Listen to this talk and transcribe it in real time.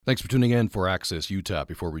Thanks for tuning in for Access Utah.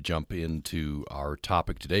 Before we jump into our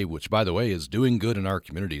topic today, which, by the way, is doing good in our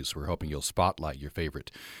communities, we're hoping you'll spotlight your favorite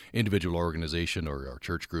individual organization or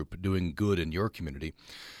church group doing good in your community.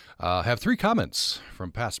 Have three comments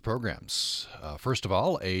from past programs. First of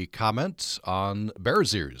all, a comment on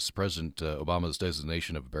Bears Ears, President Obama's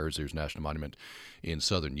designation of Bears Ears National Monument in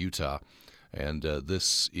southern Utah. And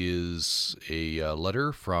this is a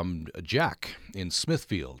letter from Jack in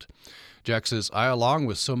Smithfield. Jack says, I, along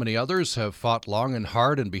with so many others, have fought long and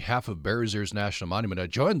hard in behalf of Bears Ears National Monument. I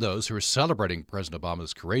joined those who are celebrating President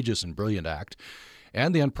Obama's courageous and brilliant act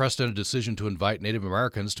and the unprecedented decision to invite Native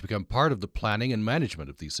Americans to become part of the planning and management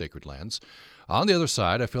of these sacred lands. On the other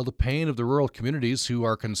side, I feel the pain of the rural communities who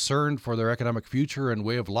are concerned for their economic future and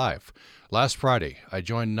way of life. Last Friday, I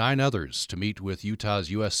joined 9 others to meet with Utah's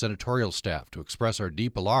U.S. senatorial staff to express our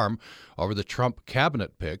deep alarm over the Trump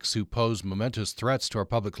cabinet picks who pose momentous threats to our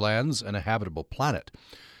public lands and a habitable planet.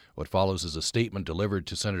 What follows is a statement delivered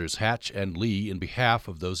to Senators Hatch and Lee in behalf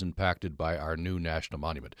of those impacted by our new national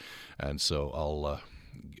monument. And so I'll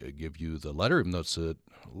give you the letter, even though it's a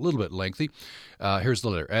little bit lengthy. Here's the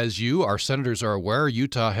letter. As you, our senators, are aware,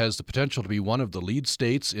 Utah has the potential to be one of the lead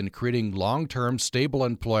states in creating long-term stable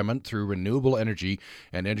employment through renewable energy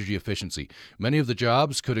and energy efficiency. Many of the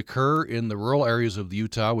jobs could occur in the rural areas of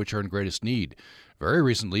Utah which are in greatest need. Very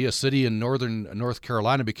recently, a city in northern North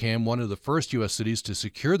Carolina became one of the first U.S. cities to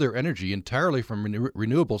secure their energy entirely from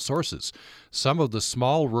renewable sources. Some of the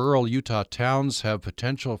small rural Utah towns have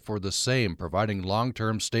potential for the same, providing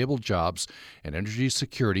long-term stable jobs and energy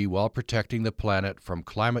security while protecting the planet from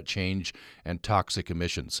climate change and toxic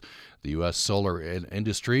emissions. The U.S. solar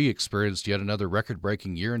industry experienced yet another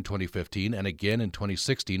record-breaking year in 2015 and again in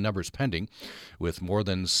 2016, numbers pending, with more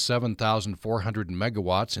than 7,400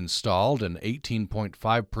 megawatts installed, an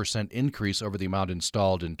 18.5% increase over the amount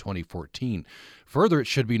installed in 2014. Further, it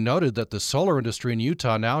should be noted that the solar industry in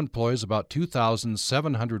Utah now employs about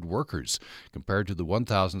 2,700 workers, compared to the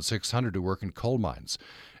 1,600 who work in coal mines.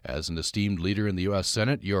 As an esteemed leader in the U.S.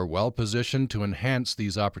 Senate, you are well positioned to enhance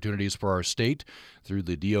these opportunities for our state through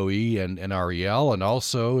the DOE and NREL, and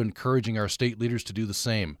also encouraging our state leaders to do the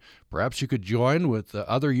same. Perhaps you could join with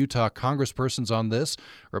other Utah congresspersons on this.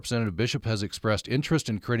 Representative Bishop has expressed interest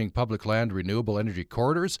in creating public land renewable energy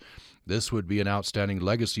corridors. This would be an outstanding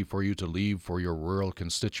legacy for you to leave for your rural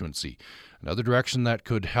constituency. Another direction that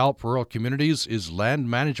could help rural communities is land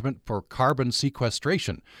management for carbon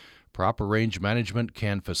sequestration. Proper range management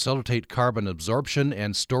can facilitate carbon absorption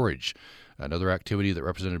and storage, another activity that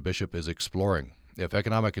Representative Bishop is exploring. If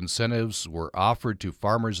economic incentives were offered to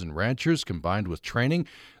farmers and ranchers combined with training,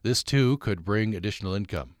 this too could bring additional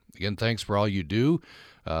income. Again, thanks for all you do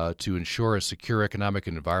to ensure a secure economic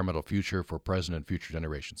and environmental future for present and future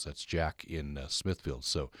generations. That's Jack in Smithfield.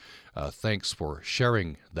 So thanks for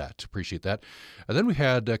sharing that. Appreciate that. And then we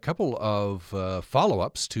had a couple of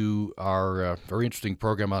follow-ups to our very interesting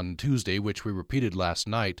program on Tuesday, which we repeated last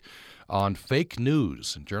night, on fake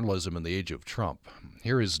news and journalism in the age of Trump.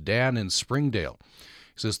 Here is Dan in Springdale.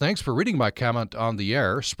 He says, thanks for reading my comment on the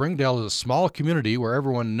air. Springdale is a small community where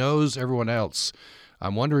everyone knows everyone else.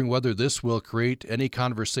 I'm wondering whether this will create any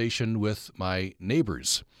conversation with my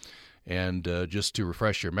neighbors. And just to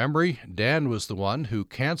refresh your memory, Dan was the one who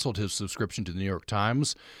canceled his subscription to the New York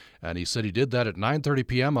Times, and he said he did that at 9:30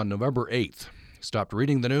 p.m. on November 8th. He stopped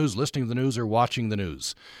reading the news, listening to the news, or watching the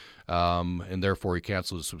news. And therefore he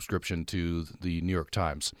canceled his subscription to the New York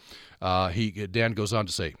Times. Dan goes on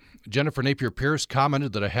to say, Jennifer Napier Pierce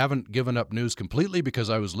commented that I haven't given up news completely because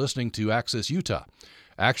I was listening to Access Utah.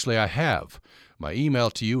 Actually, I have. My email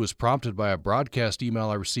to you was prompted by a broadcast email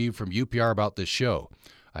I received from UPR about this show.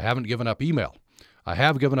 I haven't given up email. I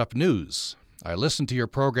have given up news. I listened to your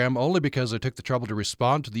program only because I took the trouble to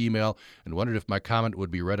respond to the email and wondered if my comment would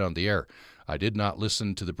be read on the air. I did not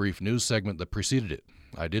listen to the brief news segment that preceded it.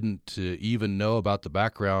 I didn't even know about the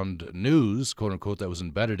background news, quote-unquote, that was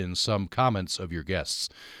embedded in some comments of your guests.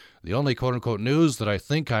 The only quote-unquote news that I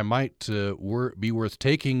think I might be worth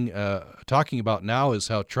talking about now is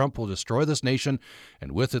how Trump will destroy this nation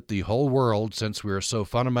and with it the whole world, since we are so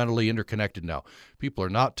fundamentally interconnected now. People are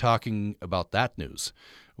not talking about that news.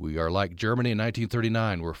 We are like Germany in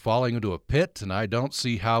 1939. We're falling into a pit, and I don't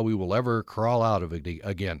see how we will ever crawl out of it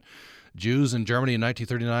again. Jews in Germany in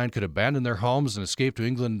 1939 could abandon their homes and escape to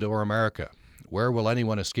England or America. Where will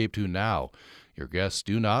anyone escape to now? Your guests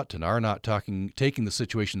do not and are not taking the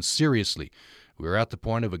situation seriously. We're at the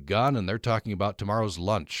point of a gun, and they're talking about tomorrow's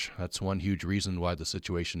lunch. That's one huge reason why the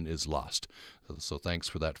situation is lost. So thanks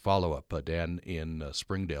for that follow-up, Dan in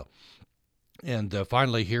Springdale. And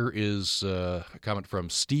finally, here is a comment from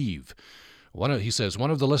Steve. He says,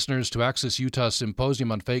 one of the listeners to Access Utah's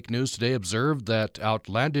Symposium on Fake News today observed that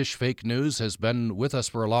outlandish fake news has been with us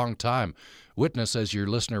for a long time. Witness, as your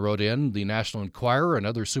listener wrote in, the National Enquirer and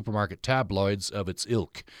other supermarket tabloids of its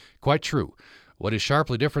ilk. Quite true. What is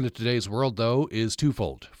sharply different in today's world, though, is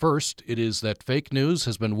twofold. First, it is that fake news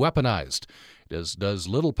has been weaponized. It does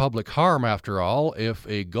little public harm, after all, if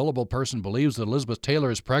a gullible person believes that Elizabeth Taylor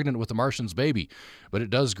is pregnant with the Martian's baby. But it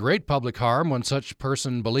does great public harm when such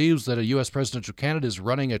person believes that a U.S. presidential candidate is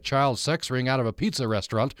running a child sex ring out of a pizza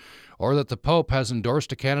restaurant, or that the Pope has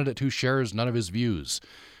endorsed a candidate who shares none of his views.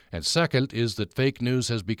 And second is that fake news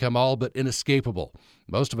has become all but inescapable.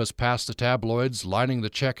 Most of us pass the tabloids lining the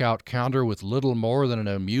checkout counter with little more than an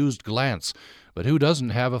amused glance. But who doesn't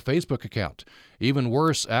have a Facebook account? Even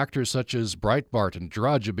worse, actors such as Breitbart and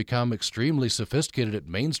Drudge have become extremely sophisticated at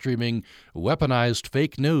mainstreaming weaponized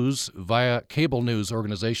fake news via cable news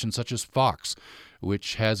organizations such as Fox,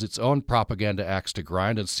 which has its own propaganda axe to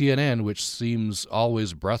grind, and CNN, which seems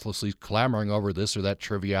always breathlessly clamoring over this or that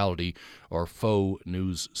triviality or faux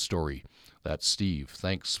news story. That's Steve.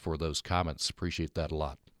 Thanks for those comments. Appreciate that a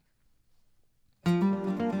lot.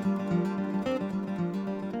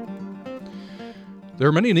 There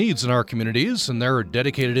are many needs in our communities, and there are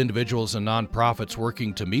dedicated individuals and nonprofits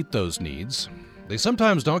working to meet those needs. They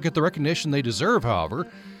sometimes don't get the recognition they deserve, however,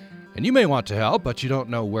 and you may want to help, but you don't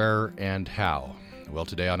know where and how. Well,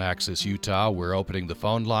 today on Access Utah, we're opening the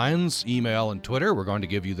phone lines, email, and Twitter. We're going to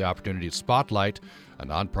give you the opportunity to spotlight a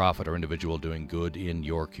nonprofit or individual doing good in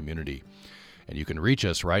your community. And you can reach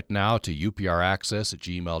us right now to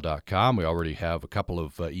upraccess@gmail.com. We already have a couple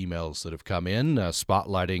of emails that have come in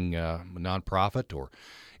spotlighting nonprofit or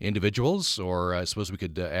individuals, or I suppose we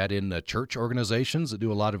could add in church organizations that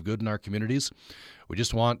do a lot of good in our communities. We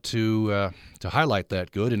just want to highlight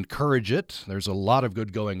that good, encourage it. There's a lot of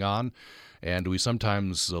good going on, and we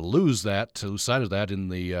sometimes lose sight of that in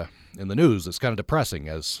the news. It's kind of depressing,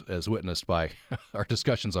 as witnessed by our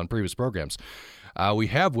discussions on previous programs. We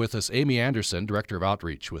have with us Amy Anderson, Director of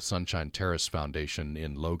Outreach with Sunshine Terrace Foundation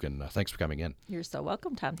in Logan. Thanks for coming in. You're so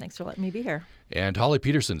welcome, Tom. Thanks for letting me be here. And Holly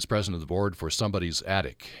Peterson's President of the Board for Somebody's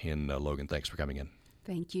Attic in Logan. Thanks for coming in.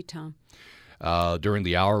 Thank you, Tom. During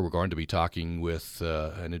the hour, we're going to be talking with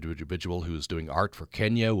an individual who's doing art for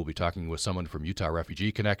Kenya. We'll be talking with someone from Utah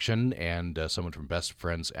Refugee Connection and someone from Best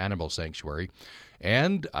Friends Animal Sanctuary.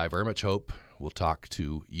 And I very much hope we'll talk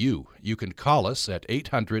to you. You can call us at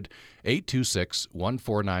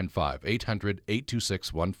 800-826-1495,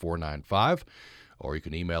 800-826-1495, or you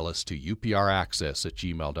can email us to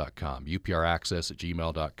upraccess@gmail.com,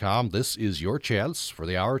 upraccess@gmail.com. This is your chance for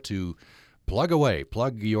the hour to plug away.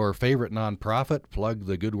 Plug your favorite nonprofit. Plug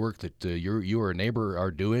the good work that you or a neighbor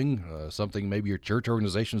are doing, something maybe your church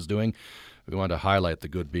organization is doing. We want to highlight the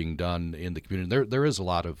good being done in the community. There is a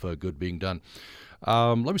lot of good being done.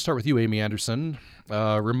 Let me start with you, Amy Anderson.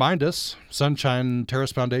 Remind us, Sunshine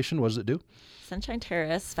Terrace Foundation, what does it do? Sunshine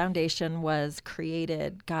Terrace Foundation was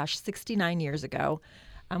created, 69 years ago,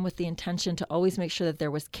 with the intention to always make sure that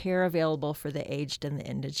there was care available for the aged and the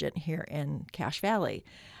indigent here in Cache Valley.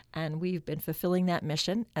 And we've been fulfilling that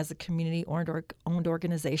mission as a community-owned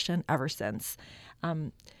organization ever since.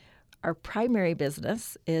 Our primary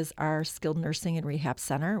business is our skilled nursing and rehab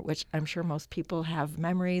center, which I'm sure most people have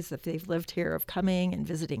memories if they've lived here of coming and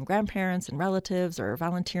visiting grandparents and relatives or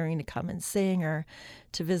volunteering to come and sing or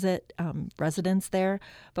to visit residents there.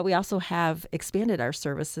 But we also have expanded our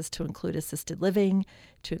services to include assisted living,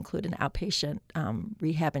 to include an outpatient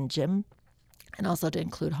rehab and gym, and also to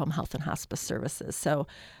include home health and hospice services. So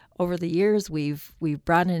over the years, we've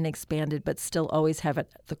broadened and expanded, but still always have at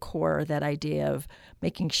the core that idea of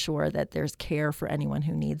making sure that there's care for anyone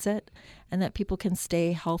who needs it and that people can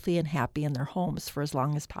stay healthy and happy in their homes for as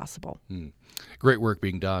long as possible. Great work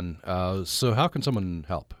being done. So how can someone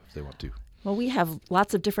help if they want to? Well, we have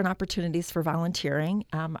lots of different opportunities for volunteering.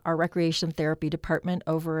 Our recreation therapy department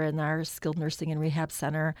over in our skilled nursing and rehab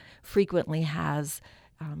center frequently has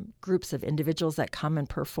groups of individuals that come and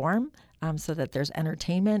perform so that there's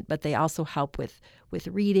entertainment, but they also help with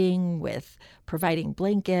reading, with providing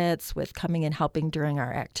blankets, with coming and helping during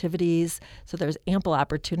our activities. So there's ample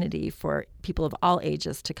opportunity for people of all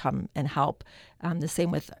ages to come and help. The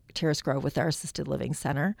same with Terrace Grove with our assisted living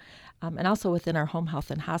center. And also within our home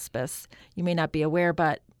health and hospice. You may not be aware,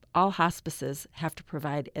 but all hospices have to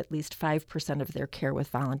provide at least 5% of their care with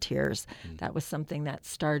volunteers. That was something that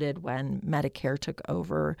started when Medicare took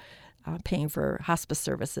over paying for hospice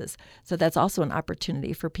services. So that's also an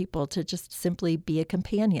opportunity for people to just simply be a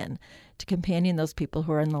companion, to companion those people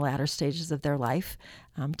who are in the latter stages of their life,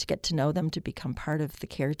 to get to know them, to become part of the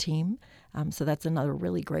care team. So that's another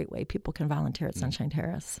really great way people can volunteer at Sunshine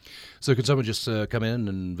Terrace. So could someone just come in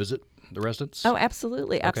and visit the residents? Oh,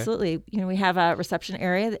 absolutely. Okay. Absolutely. We have a reception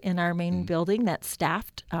area in our main building that's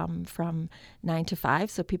staffed from 9 to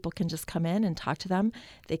 5, so people can just come in and talk to them.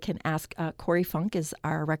 They can ask. Corey Funk is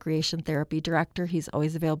our recreation therapy director. He's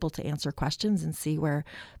always available to answer questions and see where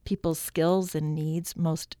people's skills and needs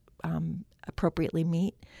most appropriately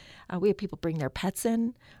meet. We have people bring their pets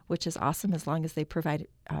in, which is awesome as long as they provide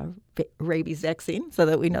rabies vaccine so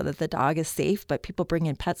that we know that the dog is safe. But people bring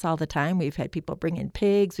in pets all the time. We've had people bring in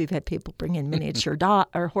pigs. We've had people bring in miniature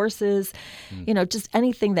or horses. Just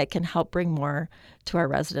anything that can help bring more to our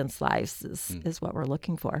residents' lives is what we're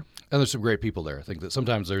looking for. And there's some great people there. I think that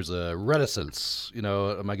sometimes there's a reticence.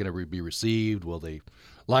 Am I going to be received? Will they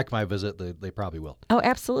like my visit? They probably will. Oh,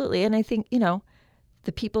 absolutely. And I think,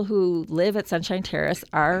 the people who live at Sunshine Terrace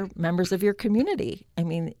are members of your community. I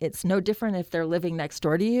mean, it's no different if they're living next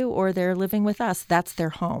door to you or they're living with us. That's their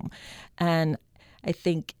home. And I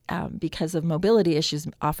think because of mobility issues,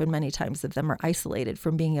 often many times of them are isolated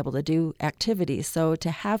from being able to do activities. So to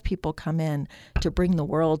have people come in to bring the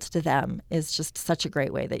world to them is just such a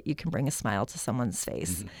great way that you can bring a smile to someone's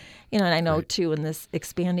face. And I know, too, in this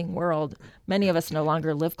expanding world, many of us no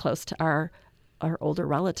longer live close to our older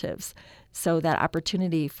relatives. So that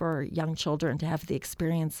opportunity for young children to have the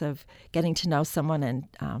experience of getting to know someone,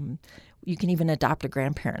 and you can even adopt a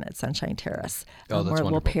grandparent at Sunshine Terrace, where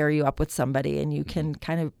we'll pair you up with somebody and you can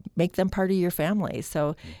kind of make them part of your family.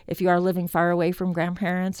 So if you are living far away from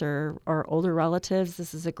grandparents or older relatives,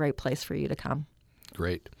 this is a great place for you to come.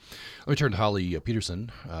 Great. Let me turn to Holly Peterson,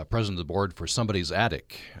 president of the board for Somebody's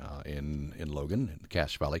Attic in Logan, in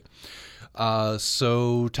Cache Valley.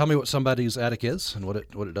 So tell me what Somebody's Attic is and what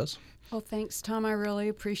it does. Well, thanks, Tom. I really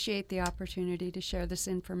appreciate the opportunity to share this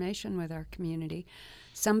information with our community.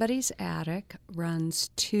 Somebody's Attic runs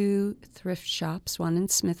 2 thrift shops, one in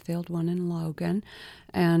Smithfield, one in Logan,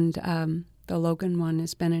 and the Logan one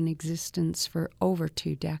has been in existence for over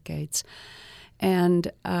 2 decades.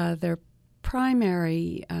 And their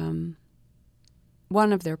primary,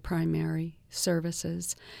 one of their primary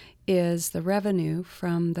services is the revenue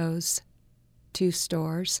from those 2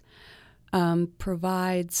 stores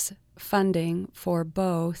provides funding for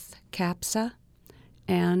both CAPSA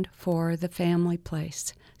and for the family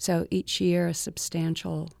place. So each year a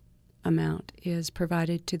substantial amount is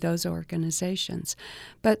provided to those organizations.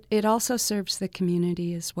 But it also serves the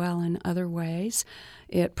community as well in other ways.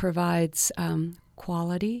 It provides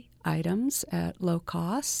quality items at low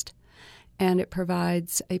cost, and it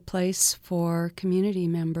provides a place for community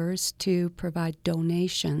members to provide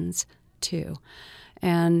donations to.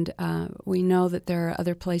 And we know that there are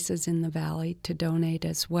other places in the valley to donate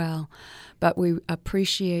as well. But we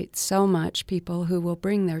appreciate so much people who will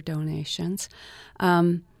bring their donations.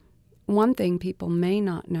 One thing people may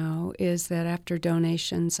not know is that after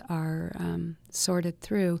donations are sorted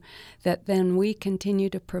through, that then we continue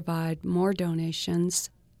to provide more donations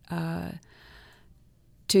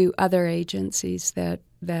to other agencies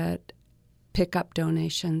that pick up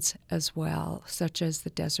donations as well, such as the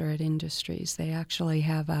Deseret Industries. They actually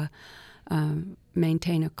have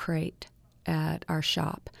maintain a crate at our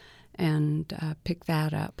shop and pick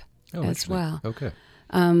that up as well. Okay.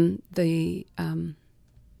 The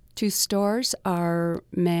 2 stores are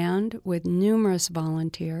manned with numerous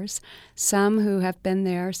volunteers, some who have been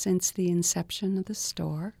there since the inception of the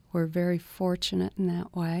store. We're very fortunate in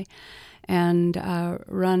that way, and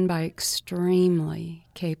run by extremely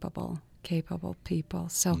capable people.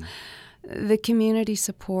 So the community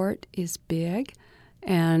support is big,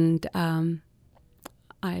 and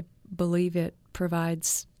I believe it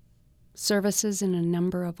provides services in a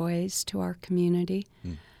number of ways to our community,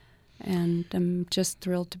 and I'm just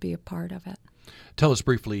thrilled to be a part of it. Tell us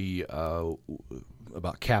briefly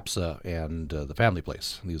about CAPSA and the Family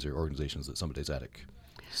Place. These are organizations that Somebody's Attic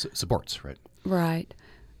supports, right? Right.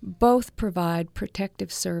 Both provide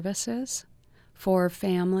protective services for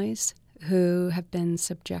families who have been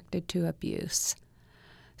subjected to abuse.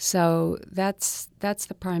 So that's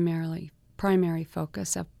the primary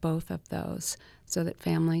focus of both of those, so that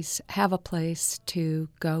families have a place to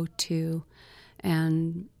go to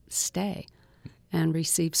and stay and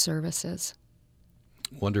receive services.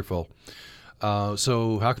 Wonderful.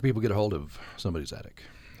 So how can people get a hold of Somebody's Attic?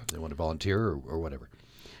 If they want to volunteer or whatever.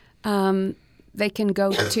 They can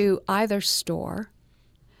go to either store,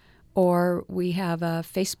 or we have a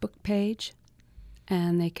Facebook page,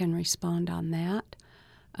 and they can respond on that.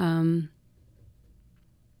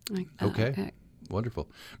 Okay, wonderful.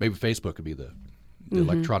 Maybe Facebook could be the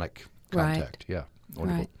electronic contact. Right. Yeah,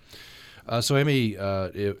 wonderful. Right. So, Amy,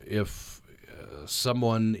 if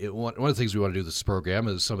someone, one of the things we want to do this program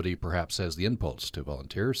is somebody perhaps has the impulse to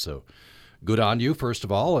volunteer. So, good on you, first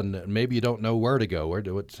of all, and maybe you don't know where to go.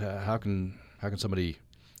 How can somebody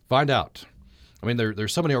find out? I mean,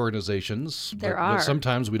 there's so many organizations, but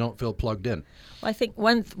sometimes we don't feel plugged in. Well, I think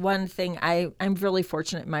one thing, I'm really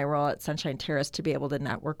fortunate in my role at Sunshine Terrace to be able to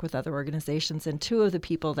network with other organizations. And two of the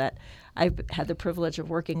people that I've had the privilege of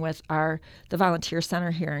working with are the Volunteer Center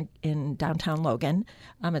here in downtown Logan.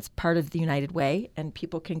 It's part of the United Way, and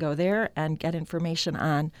people can go there and get information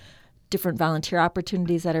on different volunteer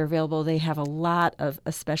opportunities that are available. They have a lot of,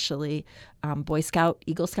 especially Boy Scout,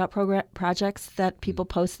 Eagle Scout projects that people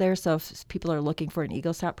post there. So if people are looking for an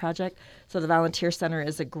Eagle Scout project, so the Volunteer Center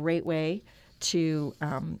is a great way to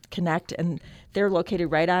connect. And they're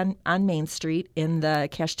located right on Main Street in the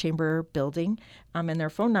Cash Chamber building. And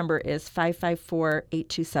their phone number is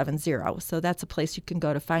 554-8270. So that's a place you can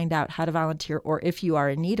go to find out how to volunteer, or if you are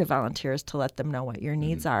in need of volunteers, to let them know what your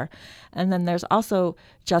needs are. And then there's also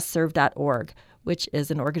justserve.org, which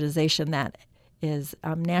is an organization that is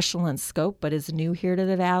national in scope, but is new here to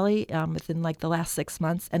the Valley within like the last 6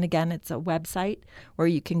 months. And again, it's a website where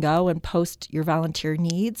you can go and post your volunteer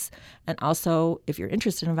needs. And also, if you're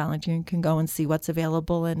interested in volunteering, you can go and see what's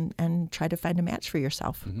available and try to find a match for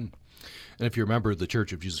yourself. Mm-hmm. And if you're a member of the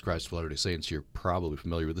Church of Jesus Christ of Latter-day Saints, you're probably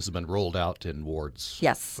familiar with this. Has been rolled out in wards.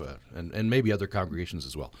 Yes. And maybe other congregations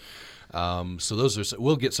as well. So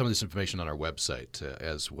we'll get some of this information on our website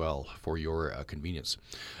as well for your convenience.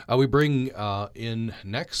 We bring in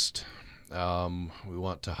next, we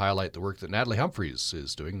want to highlight the work that Natalie Humphreys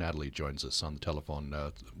is doing. Natalie joins us on the telephone.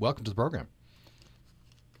 Welcome to the program.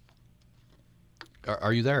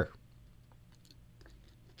 Are you there?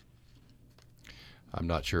 I'm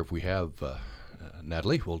not sure if we have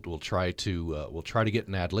Natalie. We'll try to get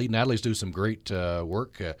Natalie. Natalie's doing some great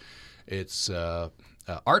work. It's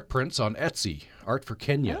art prints on Etsy, Art for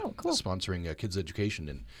Kenya, sponsoring kids'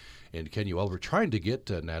 education in Kenya. Well, we're trying to get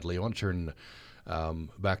Natalie. I want to turn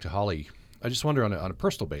back to Holly. I just wonder on a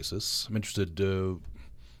personal basis, I'm interested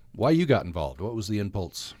why you got involved. What was the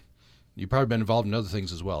impulse? You've probably been involved in other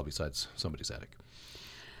things as well besides Somebody's Attic.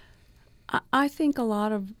 I think a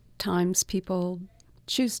lot of times people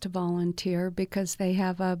choose to volunteer because they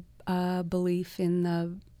have a belief in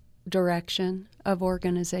the direction of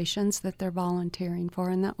organizations that they're volunteering for,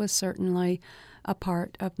 and that was certainly a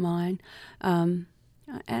part of mine. And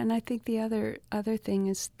I think the other thing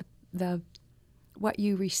is the what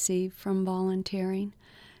you receive from volunteering.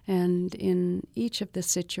 And in each of the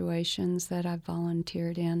situations that I've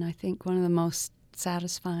volunteered in, I think one of the most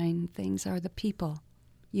satisfying things are the people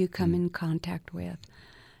you come in contact with.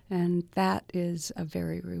 And that is a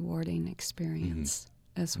very rewarding experience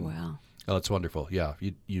as well. Oh, it's wonderful. Yeah,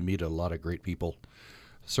 you meet a lot of great people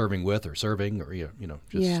serving or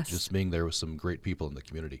just being there with some great people in the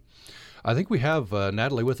community. I think we have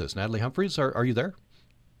Natalie with us. Natalie Humphreys, are you there?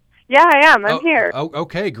 Yeah, I am. I'm here. Oh,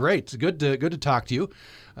 okay, great. Good to talk to you.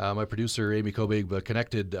 My producer, Amy Kobig,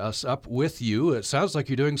 connected us up with you. It sounds like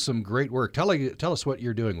you're doing some great work. Tell us what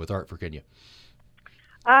you're doing with Art for Kenya.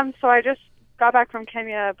 So I just got back from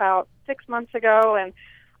Kenya about 6 months ago, and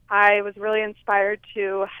I was really inspired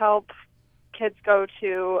to help kids go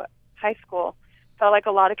to high school. Felt like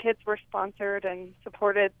a lot of kids were sponsored and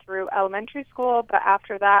supported through elementary school, but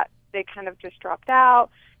after that, they kind of just dropped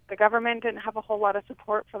out. The government didn't have a whole lot of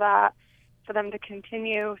support for that, for them to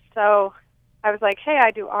continue. So I was like, hey,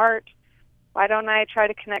 I do art. Why don't I try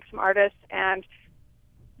to connect some artists and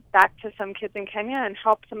back to some kids in Kenya and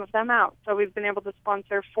help some of them out? So we've been able to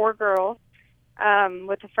sponsor 4 girls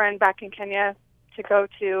with a friend back in Kenya to go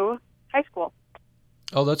to high school.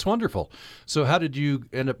 Oh, that's wonderful. So how did you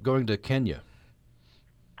end up going to Kenya?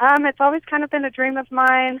 It's always kind of been a dream of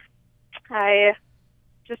mine.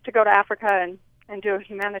 Just to go to Africa and do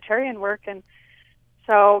humanitarian work. And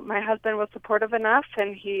so my husband was supportive enough,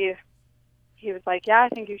 and he was like, yeah, I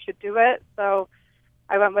think you should do it. So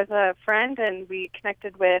I went with a friend, and we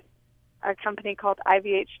connected with a company called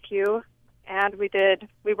IVHQ, and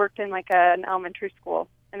we worked in like an elementary school,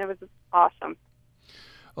 and it was awesome.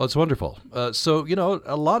 Oh, it's wonderful. So,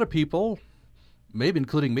 a lot of people, maybe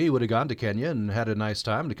including me, would have gone to Kenya and had a nice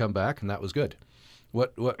time to come back, and that was good.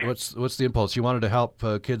 What's the impulse? You wanted to help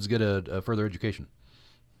kids get a further education?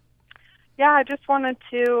 Yeah, I just wanted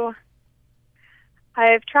to.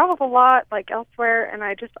 I've traveled a lot, like elsewhere, and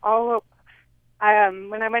I just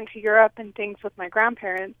when I went to Europe and things with my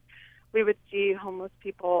grandparents, we would see homeless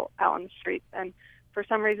people out on the streets, and for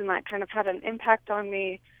some reason that kind of had an impact on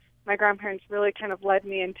me. My grandparents really kind of led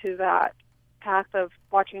me into that path of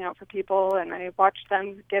watching out for people, and I watched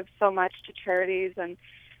them give so much to charities, and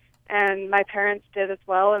my parents did as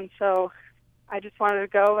well, and so I just wanted to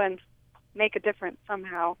go and make a difference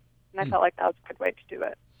somehow, and I felt like that was a good way to do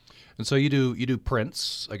it. And so you do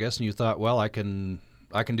prints, I guess, and you thought, well, I can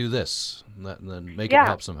do this, and then make it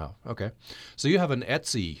help somehow. Okay, so you have an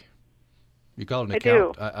Etsy. You call it an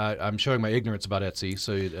account. I'm showing my ignorance about Etsy.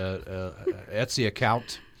 So Etsy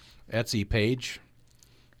account, Etsy page.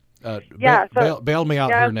 Bail me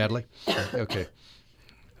out here, Natalie. Okay.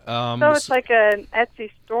 So it's like an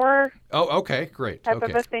Etsy store. Oh, okay, great. Type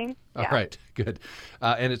of a thing. All right, good.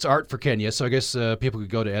 And it's Art for Kenya. So I guess people could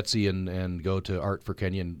go to Etsy and go to Art for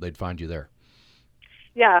Kenya, and they'd find you there.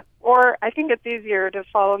 Yeah, or I think it's easier to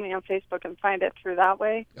follow me on Facebook and find it through that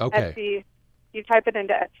way. Okay. Etsy, you type it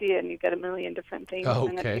into Etsy and you get a million different things. Okay.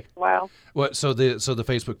 And it takes a while. What? So the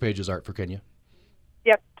Facebook page is Art for Kenya.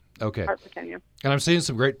 Yep. Okay. Art for Kenya. And I'm seeing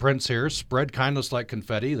some great prints here. Spread kindness like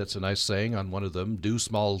confetti. That's a nice saying on one of them. Do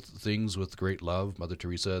small things with great love. Mother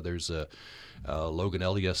Teresa. There's a Logan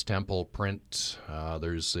Elias Temple print.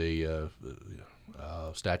 There's a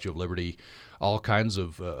Statue of Liberty. All kinds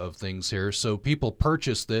of things here. So people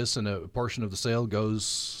purchase this, and a portion of the sale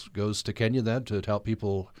goes to Kenya then to help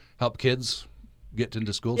kids get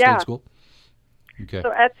into school, stay in school. Okay. So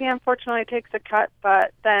Etsy unfortunately takes a cut,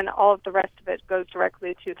 but then all of the rest of it goes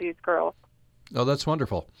directly to these girls. Oh, that's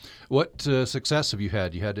wonderful. What success have you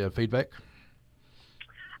had? You had feedback?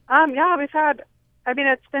 Yeah, we've had. I mean,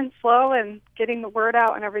 it's been slow and getting the word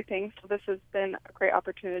out and everything. So this has been a great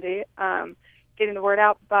opportunity, getting the word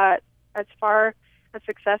out. But as far as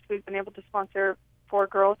success, we've been able to sponsor 4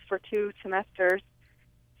 girls for 2 semesters.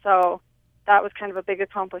 So that was kind of a big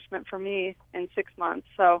accomplishment for me in 6 months.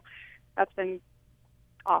 So that's been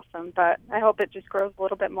awesome. But I hope it just grows a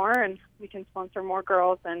little bit more and we can sponsor more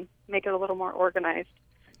girls and make it a little more organized.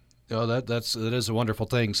 Oh, that is a wonderful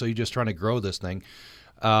thing. So you're just trying to grow this thing.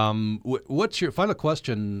 What's your final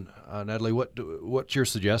question, Natalie? What's your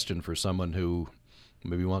suggestion for someone who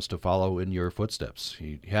maybe wants to follow in your footsteps?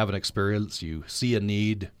 You have an experience, you see a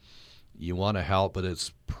need, you want to help, but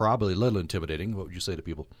it's probably a little intimidating. What would you say to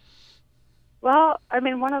people? Well, I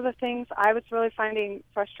mean, one of the things I was really finding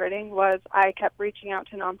frustrating was I kept reaching out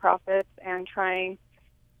to nonprofits and trying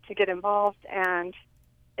to get involved, and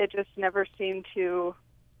it just never seemed to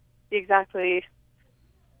exactly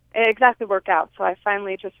work out. So I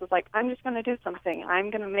finally just was like, I'm just going to do something.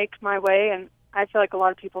 I'm going to make my way, and I feel like a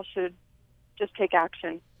lot of people should just take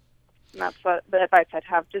action. And that's what the advice I'd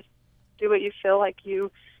have. Just do what you feel like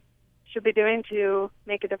you should be doing to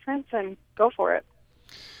make a difference and go for it.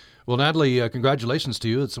 Well, Natalie, congratulations to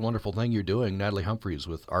you. It's a wonderful thing you're doing. Natalie Humphreys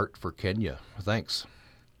with Art for Kenya. Thanks.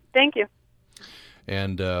 Thank you.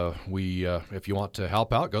 And if you want to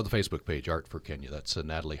help out, go to the Facebook page, Art for Kenya. That's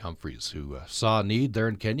Natalie Humphreys, who saw a need there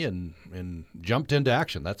in Kenya and jumped into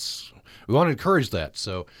action. We want to encourage that.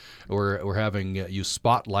 So we're having you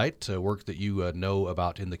spotlight work that you know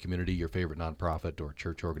about in the community, your favorite nonprofit or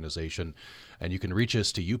church organization. And you can reach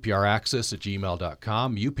us to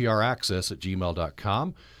upraccess@gmail.com,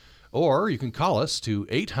 upraccess@gmail.com. Or you can call us to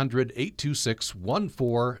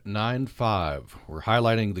 800-826-1495. We're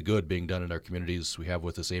highlighting the good being done in our communities. We have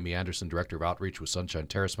with us Amy Anderson, Director of Outreach with Sunshine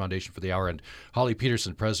Terrace Foundation for the Hour, and Holly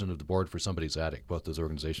Peterson, President of the Board for Somebody's Attic, both those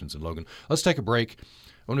organizations in Logan. Let's take a break.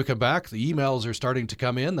 When we come back, the emails are starting to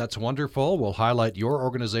come in. That's wonderful. We'll highlight your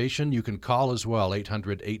organization. You can call as well,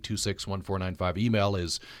 800-826-1495. Email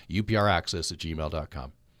is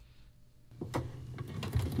upraccess@gmail.com.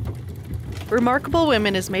 Remarkable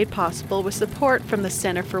Women is made possible with support from the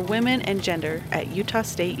Center for Women and Gender at Utah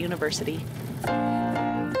State University.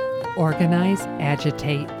 Organize,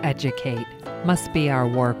 agitate, educate must be our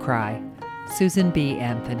war cry. Susan B.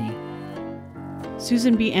 Anthony.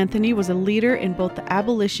 Susan B. Anthony was a leader in both the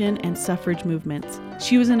abolition and suffrage movements.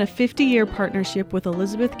 She was in a 50-year partnership with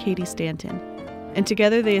Elizabeth Cady Stanton, and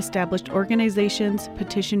together they established organizations,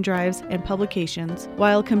 petition drives, and publications,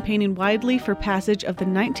 while campaigning widely for passage of the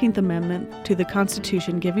 19th Amendment to the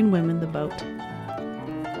Constitution giving women the vote.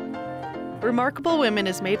 Remarkable Women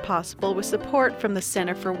is made possible with support from the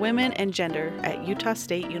Center for Women and Gender at Utah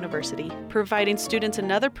State University, providing students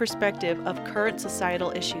another perspective of current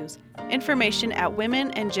societal issues. Information at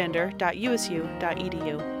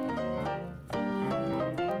womenandgender.usu.edu.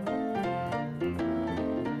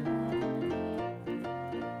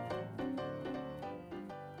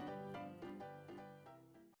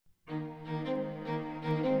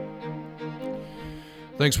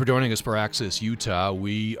 Thanks for joining us for Access Utah.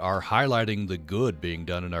 We are highlighting the good being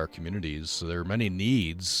done in our communities. There are many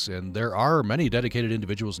needs, and there are many dedicated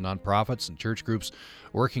individuals, nonprofits, and church groups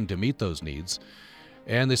working to meet those needs.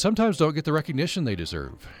 And they sometimes don't get the recognition they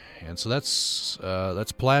deserve. And so that's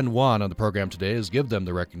plan one on the program today, is give them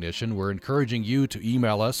the recognition. We're encouraging you to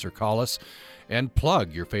email us or call us and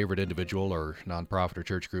plug your favorite individual or nonprofit or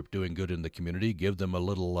church group doing good in the community. Give them a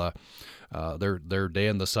little their day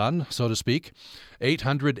in the sun, so to speak.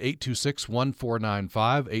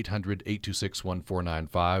 800-826-1495.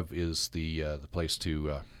 800-826-1495 is the place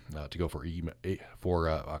to go for a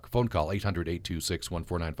phone call.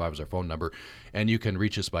 800-826-1495 is our phone number. And you can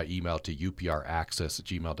reach us by email to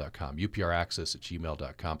upraccess@gmail.com.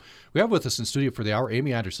 upraccess@gmail.com. We have with us in studio for the hour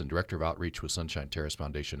Amy Anderson, Director of Outreach with Sunshine Terrace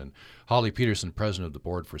Foundation, and Holly Peterson, President of the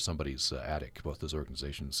Board for Somebody's Attic, both those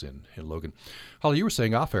organizations in Logan. Holly, you were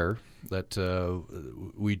saying off air that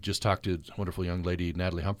we just talked to a wonderful young lady,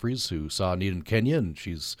 Natalie Humphreys, who saw a need in Kenya, and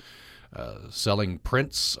she's selling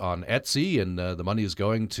prints on Etsy, and the money is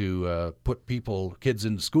going to put kids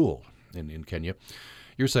into school in Kenya.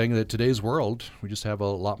 You're saying that today's world, we just have a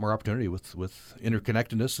lot more opportunity with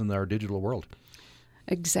interconnectedness in our digital world.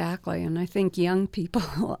 Exactly, and I think young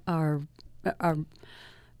people are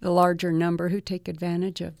the larger number who take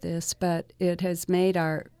advantage of this, but it has made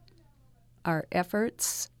our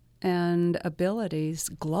efforts and abilities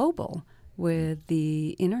global with the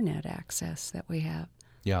internet access that we have.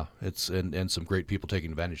 Yeah, it's and some great people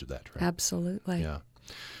taking advantage of that, right? Absolutely. Yeah.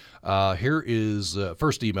 Here is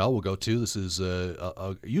first email we'll go to. This is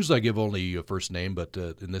usually I give only a first name, but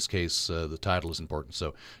in this case the title is important.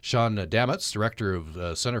 So Sean Damitz, Director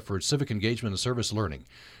of Center for Civic Engagement and Service Learning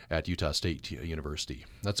at Utah State University.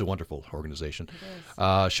 That's a wonderful organization.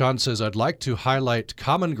 Sean says, I'd like to highlight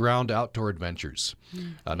Common Ground Outdoor Adventures,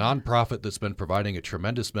 a nonprofit that's been providing a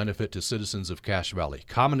tremendous benefit to citizens of Cache Valley.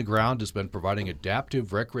 Common Ground has been providing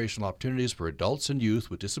adaptive recreational opportunities for adults and youth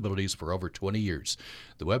with disabilities for over 20 years.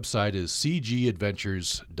 The website is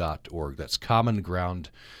cgadventures.org. That's Common Ground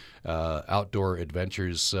Outdoor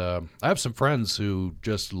Adventures. I have some friends who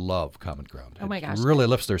just love Common Ground. Oh my gosh. It really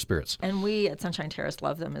lifts their spirits. And we at Sunshine Terrace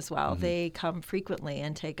love them as well. Mm-hmm. They come frequently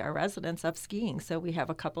and take our residents up skiing. So we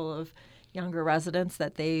have a couple of younger residents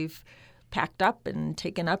that they've packed up and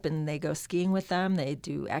taken up, and they go skiing with them. They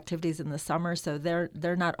do activities in the summer. So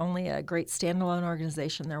they're not only a great standalone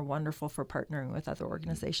organization, they're wonderful for partnering with other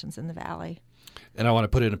organizations in the Valley. And I want to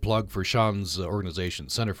put in a plug for Sean's organization,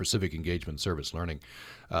 Center for Civic Engagement and Service Learning.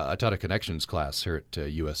 I taught a connections class here at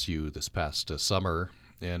USU this past summer,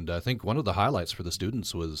 and I think one of the highlights for the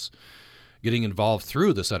students was getting involved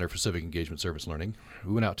through the Center for Civic Engagement and Service Learning.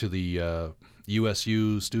 We went out to the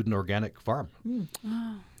USU Student Organic Farm,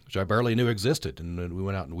 which I barely knew existed, and we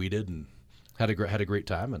went out and weeded and had a great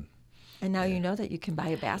time. And now you know that you can buy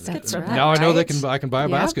a basket from right. them, Now I know right? I can buy a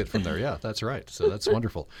Yep. basket from there. Yeah, that's right. So that's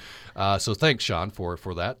wonderful. So thanks, Sean, for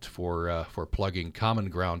that, for plugging Common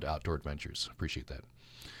Ground Outdoor Adventures. Appreciate that.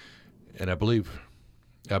 And I believe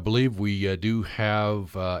we do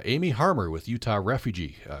have Amy Harmer with Utah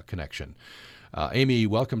Refugee Connection. Amy,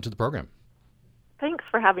 welcome to the program. Thanks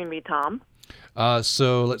for having me, Tom.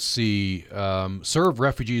 So let's see.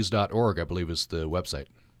 ServeRefugees.org, I believe, is the website.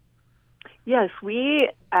 Yes, we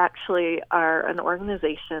actually are an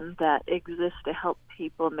organization that exists to help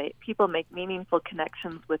people make meaningful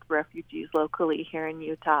connections with refugees locally here in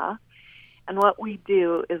Utah. And what we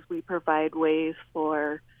do is we provide ways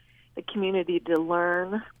for the community to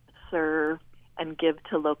learn, serve, and give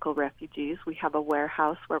to local refugees. We have a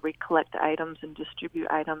warehouse where we collect items and distribute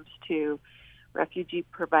items to refugee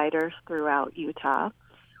providers throughout Utah.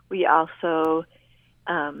 We also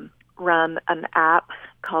run an app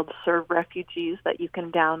called Serve Refugees that you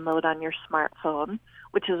can download on your smartphone,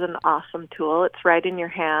 which is an awesome tool. It's right in your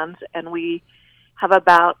hands, and we have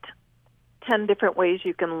about 10 different ways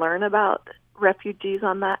you can learn about refugees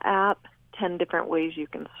on that app, 10 different ways you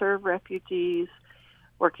can serve refugees,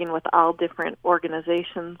 working with all different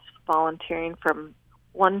organizations, volunteering from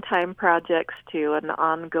one-time projects to an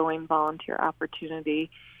ongoing volunteer opportunity,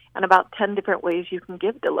 and about 10 different ways you can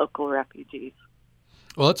give to local refugees.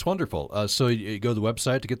 Well, that's wonderful. So you go to the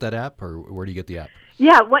website to get that app, or where do you get the app?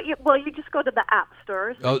 Yeah, you just go to the App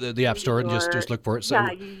Store. Oh, the App Store, and just look for it. So,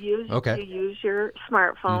 yeah, you use your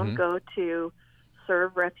smartphone. Go to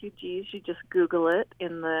Serve Refugees. You just Google it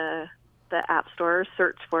in the App Store,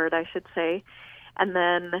 search for it, I should say, and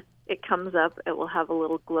then it comes up. It will have a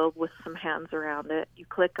little globe with some hands around it. You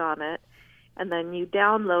click on it, and then you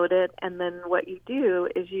download it, and then what you do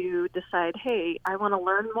is you decide, hey, I want to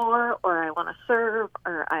learn more, or I want to serve,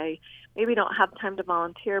 or I maybe don't have time to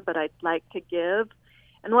volunteer, but I'd like to give.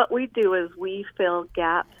 And what we do is we fill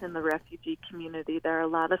gaps in the refugee community. There are a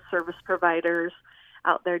lot of service providers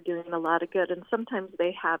out there doing a lot of good, and sometimes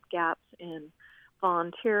they have gaps in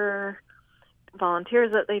volunteers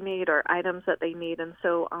that they need or items that they need. And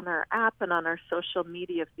so on our app and on our social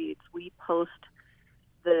media feeds, we post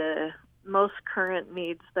the most current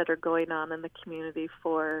needs that are going on in the community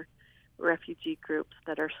for refugee groups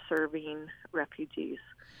that are serving refugees.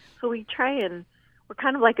 So we're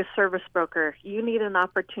kind of like a service broker. You need an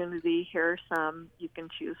opportunity, here are some you can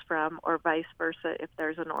choose from, or vice versa. If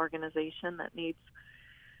there's an organization that needs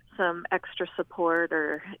some extra support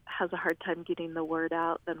or has a hard time getting the word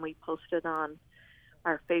out, then we post it on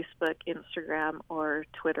our Facebook, Instagram, or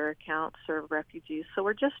Twitter account, Serve Refugees. So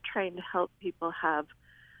we're just trying to help people have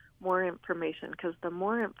more information, because the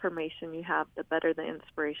more information you have, the better the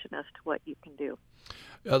inspiration as to what you can do.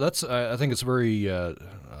 I think it's very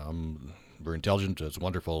intelligent. It's a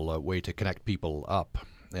wonderful way to connect people up.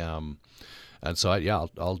 And so,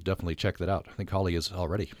 I'll definitely check that out. I think Holly is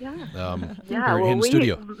already. In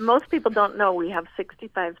studio. Most people don't know we have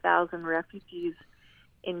 65,000 refugees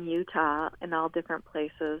in Utah in all different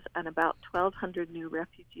places, and about 1,200 new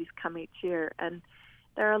refugees come each year. And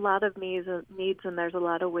there are a lot of needs, and there's a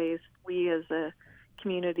lot of ways we as a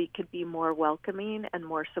community could be more welcoming and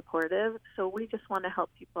more supportive. So we just want to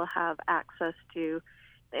help people have access to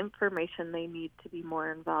the information they need to be more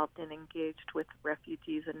involved and engaged with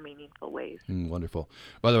refugees in meaningful ways. Wonderful.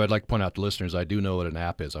 By the way, I'd like to point out to listeners, I do know what an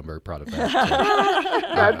app is. I'm very proud of that.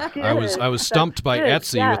 That's good. I was stumped by good.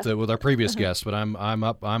 Etsy with our previous guest, but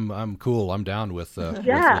I'm cool. I'm down with I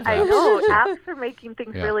apps. know apps are making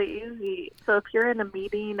things really easy. So if you're in a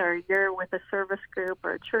meeting or you're with a service group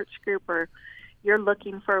or a church group, or you're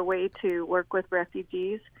looking for a way to work with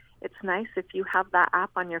refugees, it's nice if you have that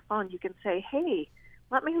app on your phone. You can say, hey,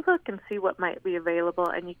 let me look and see what might be available,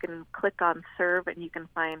 and you can click on Serve, and you can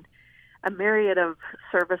find a myriad of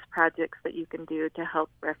service projects that you can do to help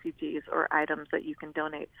refugees or items that you can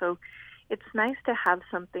donate. So it's nice to have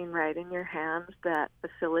something right in your hands that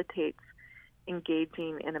facilitates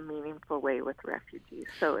engaging in a meaningful way with refugees.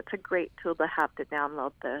 So it's a great tool to have to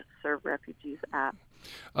download the Serve Refugees app.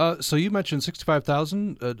 So you mentioned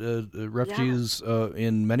 65,000 refugees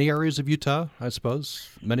in many areas of Utah, I suppose.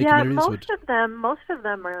 Many communities. Most of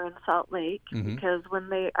them are in Salt Lake, because when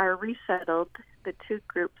they are resettled, the two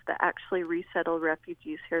groups that actually resettle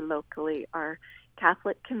refugees here locally are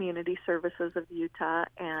Catholic Community Services of Utah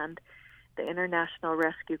and the International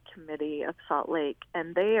Rescue Committee of Salt Lake,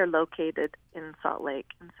 and they are located in Salt Lake.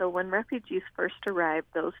 And so when refugees first arrive,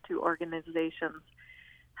 those two organizations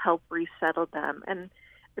help resettle them. And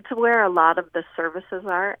it's where a lot of the services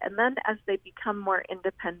are. And then as they become more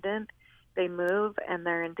independent, they move, and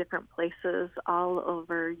they're in different places all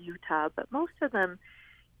over Utah. But most of them,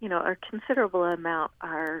 a considerable amount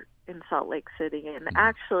are in Salt Lake City. And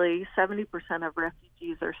actually, 70% of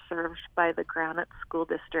refugees are served by the Granite School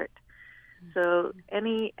District. So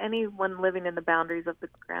anyone living in the boundaries of the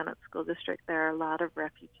Granite School District, there are a lot of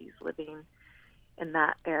refugees living in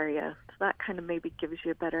that area. So that kind of maybe gives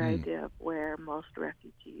you a better idea of where most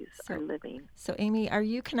refugees are living. So Amy, are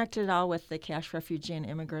you connected at all with the Cache Refugee and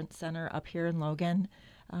Immigrant Center up here in Logan?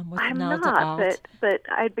 I'm not, but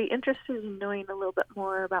I'd be interested in knowing a little bit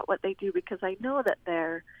more about what they do, because I know that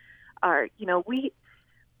there are,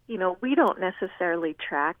 we don't necessarily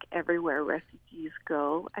track everywhere refugees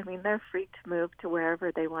go. I mean, they're free to move to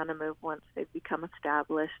wherever they want to move once they've become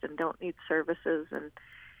established and don't need services. And,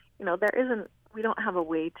 we don't have a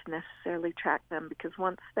way to necessarily track them, because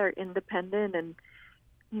once they're independent and,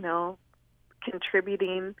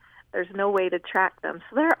 contributing, there's no way to track them.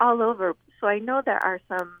 So they're all over. So I know there are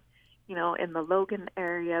some, in the Logan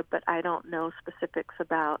area, but I don't know specifics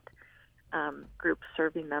about groups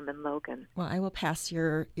serving them in Logan. Well, I will pass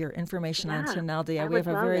your information on to Neldia. We have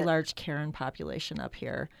a very large Karen population up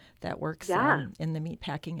here that works in the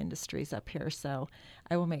meatpacking industries up here. So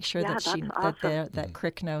I will make sure that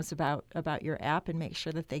Crick knows about your app and make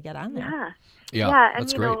sure that they get on there. Yeah, and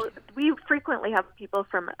that's great. We frequently have people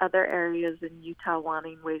from other areas in Utah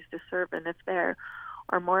wanting ways to serve, and if there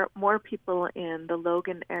are more people in the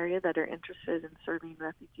Logan area that are interested in serving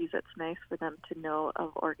refugees, it's nice for them to know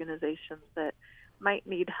of organizations that might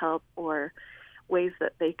need help or ways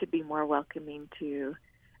that they could be more welcoming to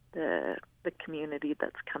the community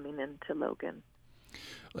that's coming into Logan.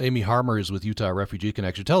 Amy Harmer is with Utah Refugee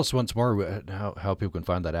Connection. Tell us once more how people can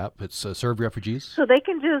find that app. It's Serve Refugees? So they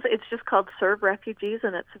can it's just called Serve Refugees,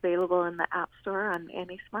 and it's available in the App Store on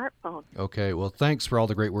any smartphone. Okay. Well, thanks for all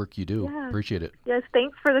the great work you do. Yeah. Appreciate it. Yes,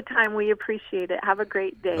 thanks for the time. We appreciate it. Have a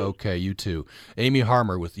great day. Okay, you too. Amy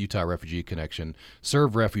Harmer with Utah Refugee Connection.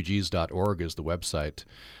 ServeRefugees.org is the website,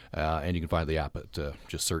 and you can find the app at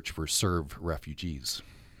just search for Serve Refugees.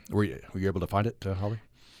 Were you able to find it, Holly?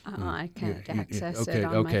 I can't access okay, it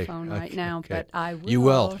on okay, my phone right now, okay. but I will. You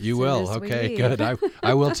will. as You soon will. as we Okay, leave. good.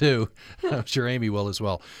 I will too. I'm sure Amy will as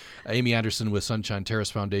well. Amy Anderson with Sunshine Terrace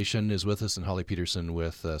Foundation is with us, and Holly Peterson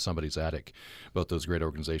with Somebody's Attic. Both those great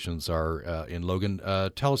organizations are in Logan.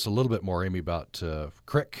 Tell us a little bit more, Amy, about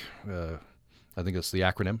CRIC. I think it's the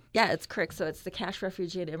acronym. Yeah, it's CRIC, so it's the Cash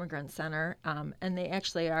Refugee and Immigrant Center, and they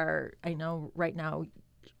actually are, I know right now,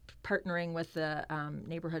 partnering with the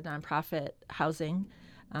neighborhood nonprofit housing.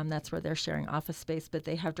 That's where they're sharing office space, but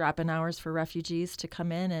they have drop-in hours for refugees to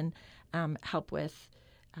come in and help with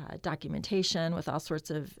documentation, with all sorts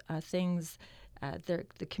of things. The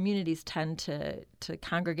communities tend to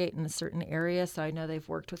congregate in a certain area, so I know they've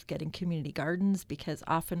worked with getting community gardens, because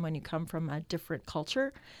often when you come from a different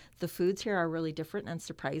culture, the foods here are really different and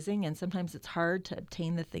surprising, and sometimes it's hard to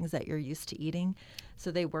obtain the things that you're used to eating.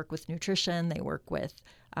 So they work with nutrition, they work with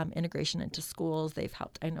integration into schools. They've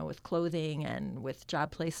helped, I know, with clothing and with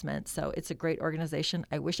job placement. So it's a great organization.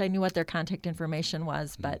 I wish I knew what their contact information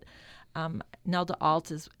was, but Nelda Alt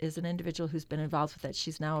is an individual who's been involved with it.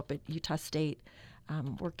 She's now up at Utah State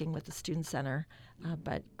working with the Student Center,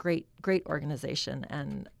 but great organization.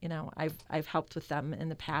 And, you know, I've helped with them in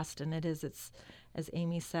the past, and it's, as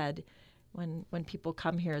Amy said, when people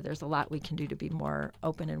come here, there's a lot we can do to be more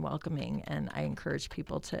open and welcoming, and I encourage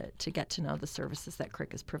people to get to know the services that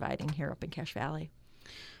CRIC is providing here up in Cache Valley.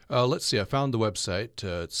 Let's see. I found the website.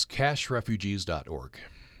 It's cashrefugees.org.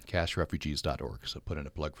 Cashrefugees.org. So put in a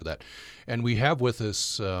plug for that. And we have with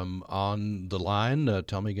us on the line,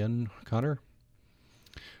 tell me again, Connor?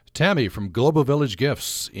 Tammy from Global Village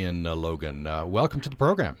Gifts in Logan. Welcome to the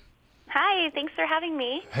program. Hi, thanks for having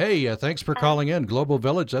me. Hey, thanks for calling in. Global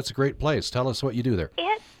Village, that's a great place. Tell us what you do there.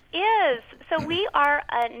 It is. So we are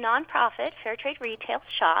a nonprofit fair trade retail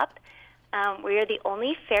shop. We are the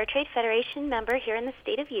only Fair Trade Federation member here in the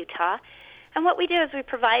state of Utah. And what we do is we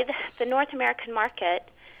provide the North American market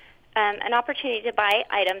an opportunity to buy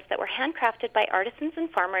items that were handcrafted by artisans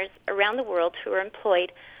and farmers around the world who are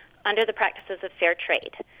employed under the practices of fair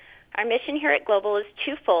trade. Our mission here at Global is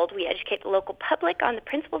twofold. We educate the local public on the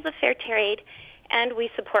principles of fair trade, and we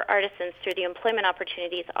support artisans through the employment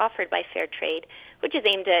opportunities offered by fair trade, which is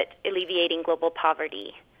aimed at alleviating global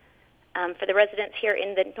poverty. For the residents here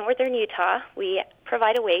in the northern Utah, we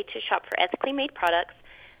provide a way to shop for ethically made products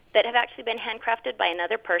that have actually been handcrafted by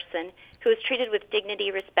another person who is treated with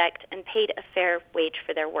dignity, respect, and paid a fair wage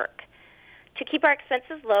for their work. To keep our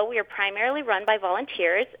expenses low, we are primarily run by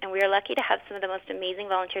volunteers, and we are lucky to have some of the most amazing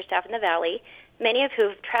volunteer staff in the Valley, many of who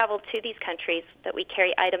have traveled to these countries that we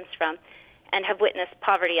carry items from and have witnessed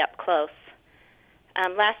poverty up close.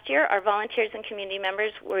 Last year, our volunteers and community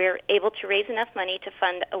members were able to raise enough money to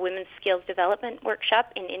fund a women's skills development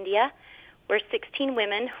workshop in India, where 16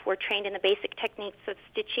 women were trained in the basic techniques of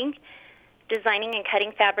stitching, designing and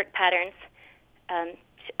cutting fabric patterns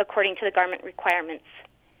according to the garment requirements.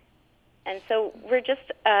 And so we're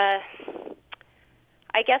just, I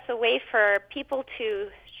guess, a way for people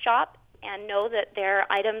to shop and know that their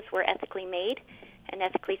items were ethically made and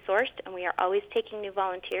ethically sourced, and we are always taking new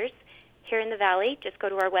volunteers here in the Valley. Just go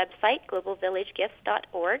to our website,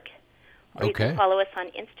 globalvillagegifts.org, or you can follow us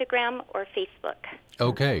on Instagram or Facebook.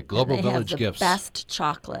 Okay, Global and Village they have Gifts. the best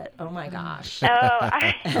chocolate. Oh my gosh!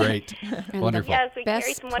 Great, wonderful. Yes, we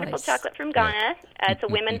carry some wonderful chocolate from Ghana. It's a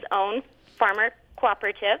women's-own farmer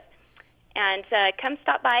cooperative. And come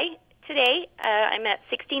stop by today. I'm at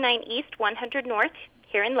 69 East, 100 North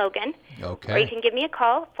here in Logan. Okay. Or you can give me a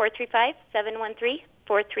call,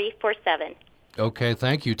 435-713-4347. Okay,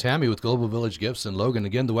 thank you, Tammy, with Global Village Gifts in Logan.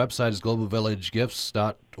 Again, the website is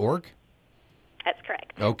globalvillagegifts.org. That's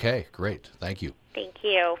correct. Okay, great. Thank you. Thank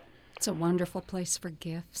you. It's a wonderful place for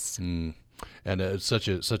gifts. And it's such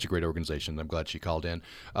a great organization. I'm glad she called in.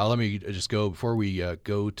 Let me just go, before we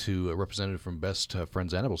go to a representative from Best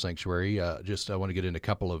Friends Animal Sanctuary, I want to get in a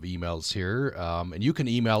couple of emails here. And you can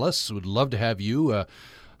email us. We'd love to have you.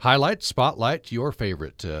 highlight, spotlight your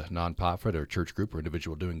favorite nonprofit or church group or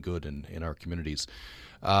individual doing good in our communities.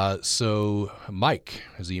 So Mike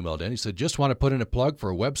has emailed in. He said, just want to put in a plug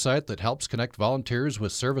for a website that helps connect volunteers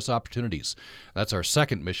with service opportunities. That's our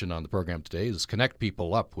second mission on the program today, is connect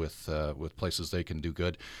people up with places they can do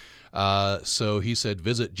good. So he said,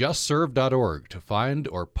 visit justserve.org to find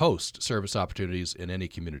or post service opportunities in any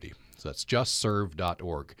community. So that's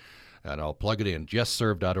justserve.org. And I'll plug it in,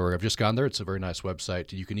 justserve.org. I've just gone there. It's a very nice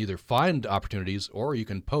website. You can either find opportunities or you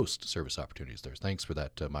can post service opportunities there. Thanks for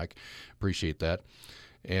that, Mike. Appreciate that.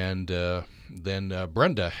 And then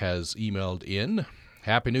Brenda has emailed in.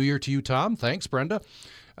 Happy New Year to you, Tom. Thanks, Brenda.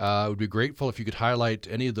 I would be grateful if you could highlight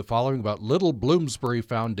any of the following about Little Bloomsbury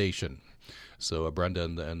Foundation. So Brenda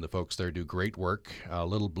and the folks there do great work.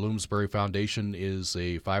 Little Bloomsbury Foundation is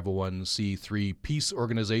a 501c3 peace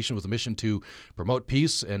organization with a mission to promote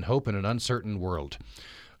peace and hope in an uncertain world.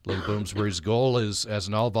 Little Bloomsbury's goal is, as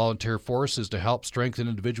an all-volunteer force, is to help strengthen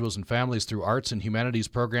individuals and families through arts and humanities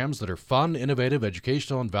programs that are fun, innovative,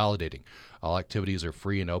 educational, and validating. All activities are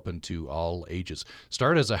free and open to all ages.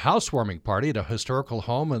 Start as a housewarming party at a historical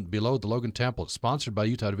home and below the Logan Temple. It's sponsored by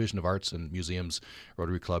Utah Division of Arts and Museums,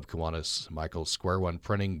 Rotary Club Kiwanis, Michael's Square One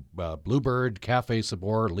Printing, Bluebird, Cafe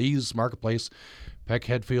Sabor, Lee's Marketplace, Peck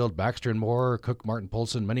Headfield, Baxter & Moore, Cook Martin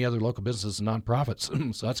Polson, many other local businesses and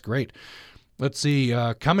nonprofits. So that's great. Let's see,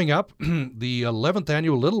 coming up, the 11th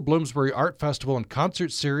Annual Little Bloomsbury Art Festival and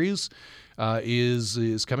Concert Series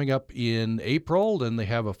is coming up in April. Then they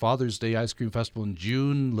have a Father's Day Ice Cream Festival in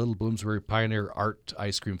June, Little Bloomsbury Pioneer Art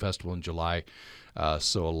Ice Cream Festival in July.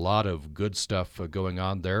 So a lot of good stuff going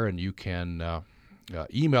on there, and you can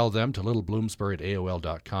email them to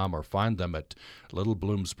littlebloomsbury@aol.com or find them at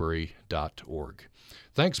littlebloomsbury.org.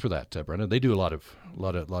 Thanks for that, Brenda. They do a lot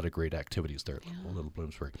of great activities there at Little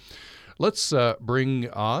Bloomsbury. Let's bring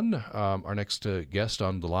on our next guest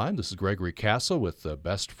on the line. This is Gregory Castle with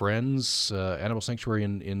Best Friends Animal Sanctuary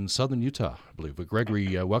in southern Utah, I believe. But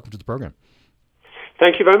Gregory, welcome to the program.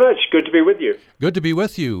 Thank you very much. Good to be with you. Good to be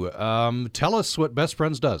with you. Tell us what Best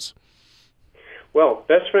Friends does. Well,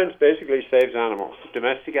 Best Friends basically saves animals,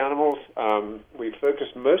 domestic animals. We focus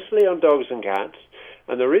mostly on dogs and cats.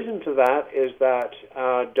 And the reason for that is that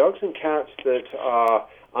dogs and cats that are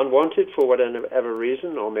unwanted for whatever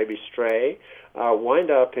reason, or maybe stray, wind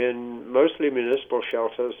up in mostly municipal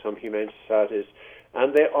shelters, some humane societies,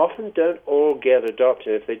 and they often don't all get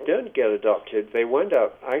adopted. If they don't get adopted, they wind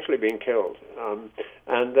up actually being killed.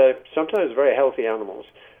 And they're sometimes very healthy animals.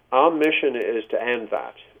 Our mission is to end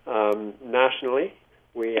that. Nationally,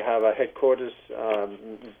 we have a headquarters,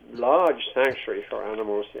 large sanctuary for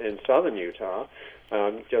animals in southern Utah,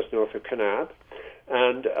 just north of Kanab,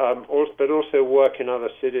 and but also work in other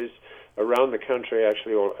cities around the country,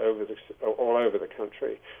 actually all over the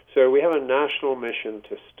country. So we have a national mission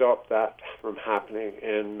to stop that from happening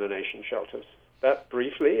in the nation's shelters. That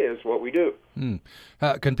briefly is what we do.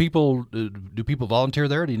 Can people do people volunteer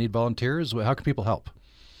there? Do you need volunteers? How can people help?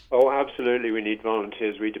 Oh, absolutely. We need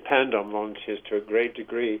volunteers. We depend on volunteers to a great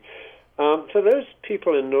degree. For those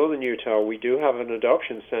people in northern Utah, we do have an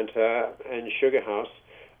adoption center in Sugar House.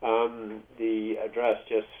 The address,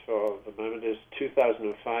 just for the moment, is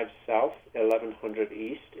 2005 South, 1100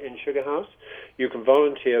 East in Sugar House. You can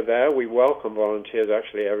volunteer there. We welcome volunteers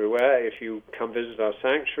actually everywhere. If you come visit our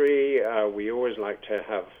sanctuary, we always like to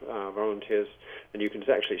have volunteers, and you can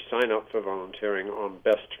actually sign up for volunteering on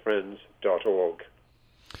bestfriends.org.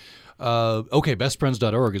 Okay,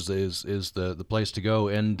 bestfriends.org is the place to go,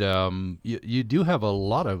 and you do have a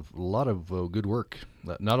lot of good work,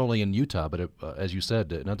 not only in Utah, but as you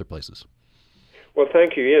said, in other places. Well,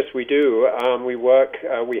 thank you. Yes, we do. We work.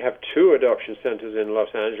 We have 2 adoption centers in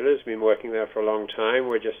Los Angeles. We've been working there for a long time.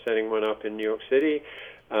 We're just setting one up in New York City.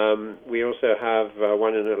 We also have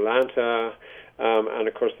one in Atlanta, and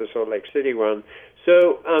of course the Salt Lake City one.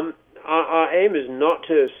 So. Our aim is not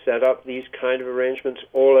to set up these kind of arrangements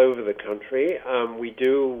all over the country. We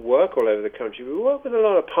do work all over the country. We work with a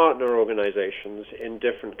lot of partner organizations in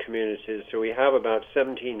different communities. So we have about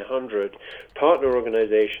 1,700 partner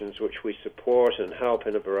organizations which we support and help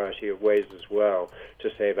in a variety of ways as well to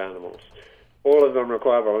save animals. All of them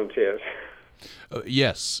require volunteers.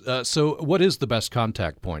 Yes. So what is the best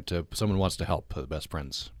contact point if someone wants to help Best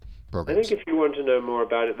Friends programs? I think if you want to know more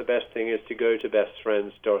about it, the best thing is to go to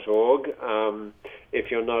bestfriends.org. If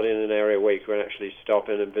you're not in an area where you can actually stop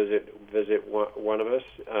in and visit one of us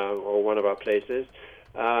or one of our places.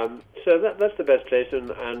 So that's the best place,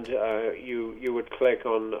 and you would click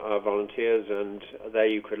on volunteers, and there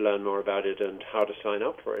you could learn more about it and how to sign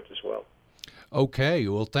up for it as well. Okay.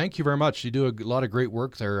 Well, thank you very much. You do a lot of great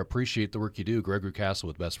work there. Appreciate the work you do. Gregory Castle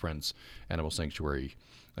with Best Friends Animal Sanctuary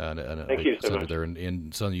Thank you so much. There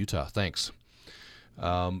in Southern Utah. Thanks.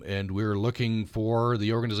 And we're looking for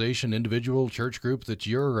the organization, individual, church group that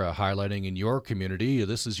you're highlighting in your community.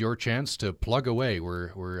 This is your chance to plug away.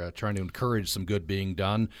 We're trying to encourage some good being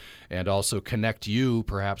done, and also connect you,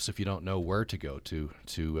 perhaps if you don't know where to go to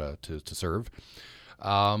serve.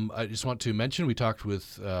 I just want to mention we talked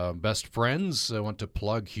with Best Friends. I want to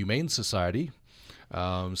plug Humane Society.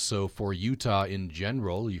 So for Utah in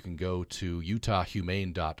general, you can go to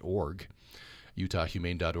utahhumane.org.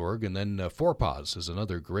 utahhumane.org, and then Four Paws is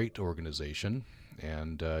another great organization,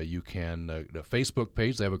 and you can the Facebook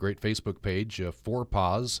page. They have a great Facebook page, Four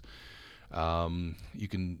Paws. You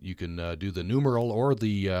can do the numeral or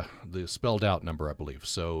the spelled out number, I believe.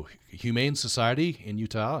 So Humane Society in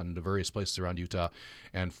Utah and the various places around Utah,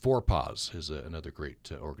 and Four Paws is another great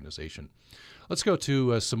organization. Let's go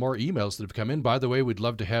to some more emails that have come in. By the way, we'd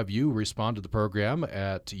love to have you respond to the program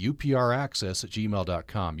at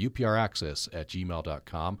upraccess@gmail.com,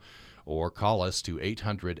 upraccess@gmail.com, or call us to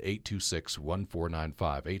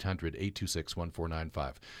 800-826-1495,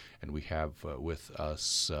 800-826-1495. And we have with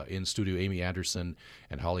us in studio Amy Anderson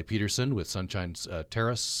and Holly Peterson with Sunshine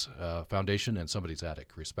Terrace Foundation and Somebody's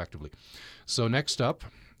Attic, respectively. So next up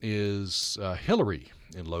is Hillary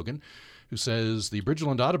in Logan, who says the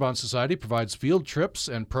Bridgeland Audubon Society provides field trips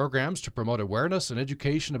and programs to promote awareness and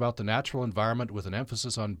education about the natural environment with an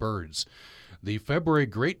emphasis on birds. The February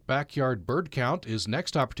Great Backyard Bird Count is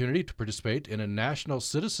next opportunity to participate in a national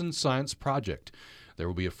citizen science project. There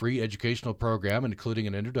will be a free educational program, including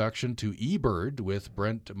an introduction to eBird with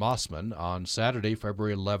Brent Mossman on Saturday,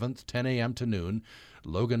 February 11th, 10 a.m. to noon,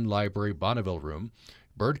 Logan Library, Bonneville Room.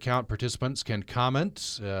 Bird count participants can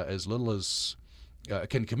commit as little as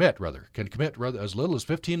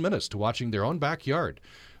 15 minutes to watching their own backyard,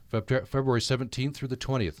 February 17th through the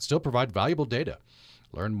 20th. Still provide valuable data.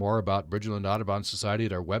 Learn more about Bridgeland Audubon Society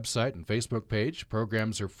at our website and Facebook page.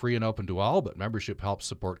 Programs are free and open to all, but membership helps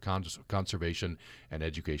support conservation and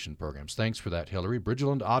education programs. Thanks for that, Hillary.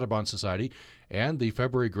 Bridgeland Audubon Society, and the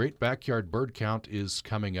February Great Backyard Bird Count is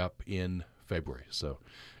coming up in February. So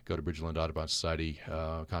go to Bridgeland Audubon Society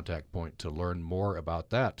contact point to learn more about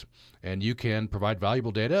that. And you can provide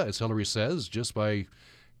valuable data, as Hillary says, just by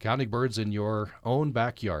counting birds in your own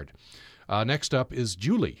backyard. Next up is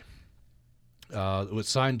Julie. With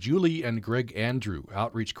signed Julie and Greg Andrew,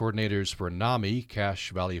 outreach coordinators for NAMI,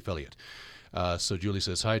 Cache Valley Affiliate. So Julie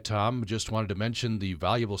says, hi, Tom. Just wanted to mention the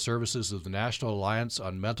valuable services of the National Alliance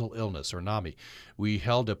on Mental Illness, or NAMI. We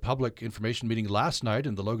held a public information meeting last night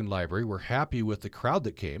in the Logan Library. We're happy with the crowd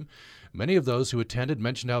that came. Many of those who attended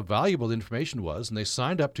mentioned how valuable the information was, and they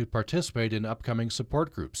signed up to participate in upcoming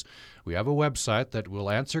support groups. We have a website that will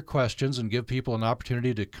answer questions and give people an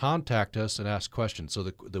opportunity to contact us and ask questions. So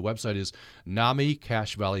the website is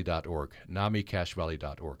NAMICacheValley.org,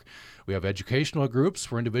 NAMICacheValley.org. We have educational groups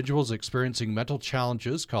for individuals experiencing mental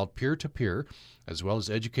challenges called Peer-to-Peer, as well as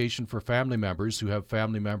education for family members who have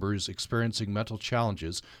family members experiencing mental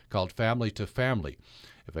challenges called Family to Family.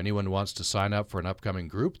 If anyone wants to sign up for an upcoming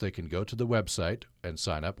group, they can go to the website and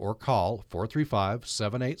sign up or call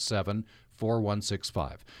 435-787-4165,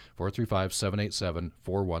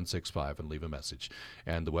 435-787-4165, and leave a message.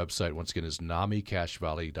 And the website, once again, is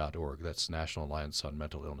NAMICacheValley.org. That's National Alliance on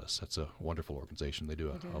Mental Illness. That's a wonderful organization. They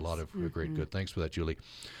do a lot of great good. Thanks for that, Julie.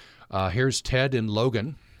 Here's Ted in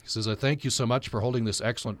Logan. He says, I thank you so much for holding this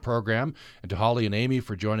excellent program, and to Holly and Amy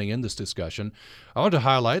for joining in this discussion. I want to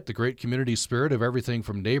highlight the great community spirit of everything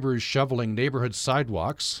from neighbors shoveling neighborhood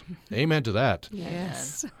sidewalks. Amen to that.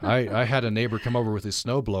 Yes. I had a neighbor come over with his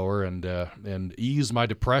snowblower and ease my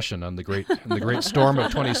depression on the great storm of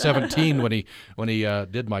 2017 when he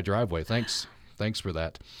did my driveway. Thanks for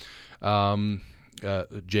that.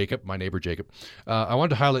 Jacob, my neighbor Jacob. I wanted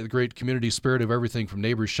to highlight the great community spirit of everything from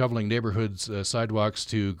neighbors shoveling neighborhoods, sidewalks,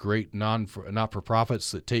 to great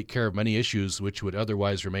not-for-profits that take care of many issues which would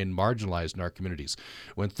otherwise remain marginalized in our communities.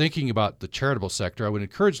 When thinking about the charitable sector, I would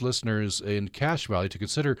encourage listeners in Cache Valley to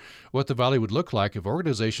consider what the valley would look like if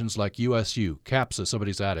organizations like USU, CAPSA,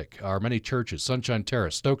 Somebody's Attic, our many churches, Sunshine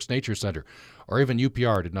Terrace, Stokes Nature Center, or even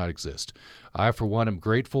UPR did not exist. I, for one, am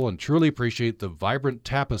grateful and truly appreciate the vibrant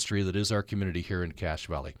tapestry that is our community here in Cache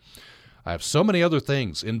Valley. I have so many other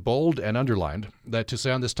things in bold and underlined that to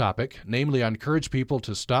say on this topic. Namely, I encourage people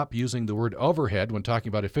to stop using the word overhead when talking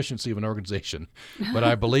about efficiency of an organization. But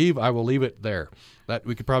I believe I will leave it there. That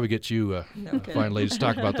we could probably get you fine ladies to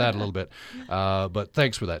talk about that a little bit. But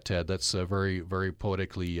thanks for that, Ted. That's very, very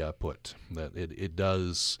poetically put. That it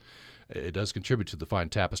does. it does contribute to the fine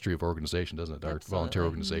tapestry of organization, doesn't it? Our volunteer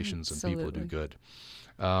organizations and people who do good.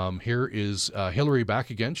 Here is Hillary back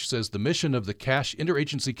again. She says, the mission of the Cash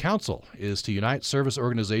Interagency Council is to unite service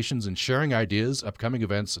organizations in sharing ideas, upcoming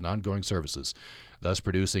events, and ongoing services, thus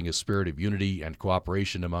producing a spirit of unity and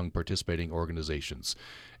cooperation among participating organizations.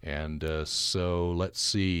 And so let's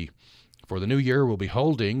see. For the new year, we'll be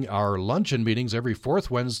holding our luncheon meetings every fourth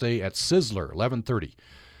Wednesday at Sizzler, 11:30.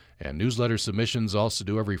 And newsletter submissions also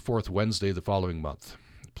due every fourth Wednesday the following month.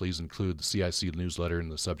 Please include the CIC newsletter and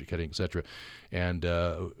the subject heading, etc. And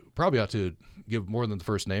probably ought to give more than the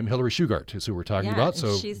first name. Hillary Shugart is who we're talking about. So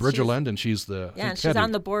Bridgerland, and she's the and she's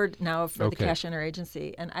on the board now for the Cash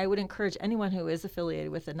Interagency. And I would encourage anyone who is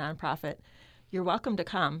affiliated with a nonprofit, you're welcome to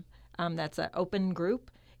come. That's an open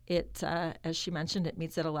group. It, as she mentioned, it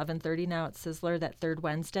meets at 11:30 now at Sizzler that third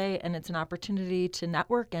Wednesday, and it's an opportunity to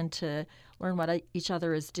network and to learn what each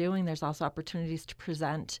other is doing. There's also opportunities to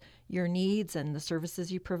present your needs and the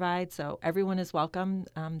services you provide. So everyone is welcome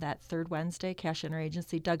that third Wednesday, Cash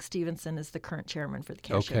Interagency. Doug Stevenson is the current chairman for the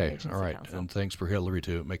Cash Interagency all right. Council. And thanks for Hillary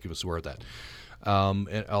to making us aware of that.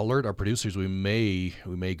 And I'll alert our producers we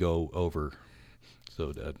may go over.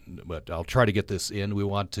 So, but I'll try to get this in.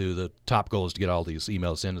 The top goal is to get all these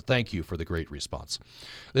emails in. Thank you for the great response.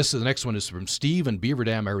 The next one is from Steve in Beaver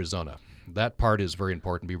Dam, Arizona. That part is very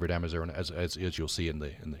important, Beaver Dam, Arizona, as you'll see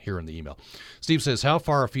here in the email. Steve says, how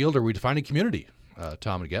far afield are we defining community?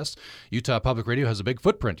 Tom and guests. Utah Public Radio has a big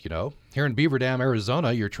footprint, Here in Beaver Dam,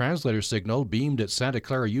 Arizona, your translator signal beamed at Santa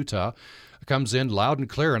Clara, Utah, comes in loud and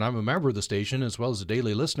clear, and I'm a member of the station as well as a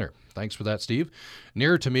daily listener. Thanks for that, Steve.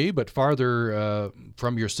 Nearer to me, but farther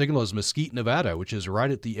from your signal is Mesquite, Nevada, which is right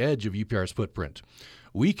at the edge of UPR's footprint.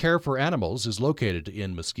 We Care for Animals is located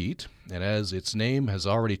in Mesquite, and as its name has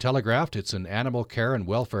already telegraphed, it's an animal care and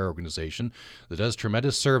welfare organization that does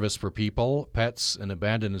tremendous service for people, pets, and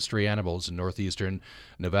abandoned and stray animals in northeastern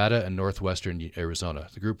Nevada and northwestern Arizona.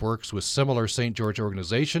 The group works with similar St. George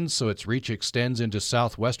organizations, so its reach extends into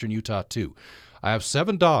southwestern Utah, too. I have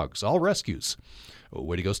 7 dogs, all rescues.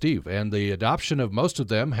 Way to go, Steve. And the adoption of most of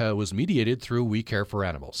them was mediated through We Care for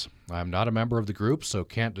Animals. I'm not a member of the group, so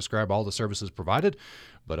can't describe all the services provided,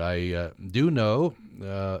 but I do know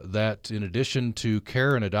that in addition to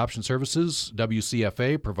care and adoption services,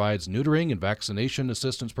 WCFA provides neutering and vaccination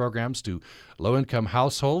assistance programs to low-income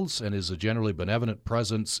households and is a generally benevolent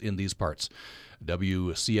presence in these parts.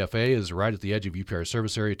 WCFA is right at the edge of UPR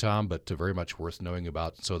service area, Tom, but very much worth knowing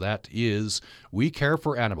about. So that is We Care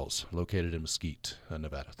for Animals, located in Mesquite,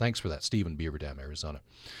 Nevada. Thanks for that, Steve in Beaver Dam, Arizona.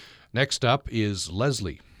 Next up is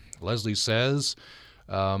Leslie. Leslie says,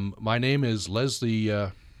 my name is Leslie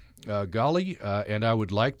Golly, and I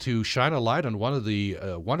would like to shine a light on one of the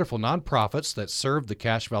wonderful nonprofits that serve the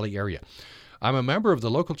Cache Valley area. I'm a member of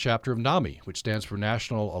the local chapter of NAMI, which stands for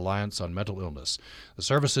National Alliance on Mental Illness. The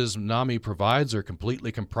services NAMI provides are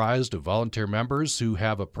completely comprised of volunteer members who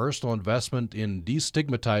have a personal investment in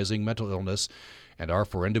destigmatizing mental illness and are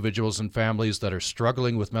for individuals and families that are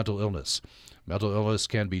struggling with mental illness. Mental illness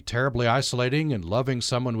can be terribly isolating, and loving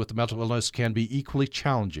someone with mental illness can be equally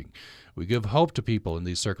challenging. We give hope to people in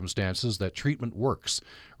these circumstances that treatment works,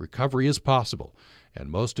 recovery is possible,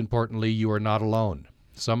 and most importantly, you are not alone.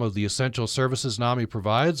 Some of the essential services NAMI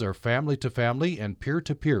provides are family-to-family and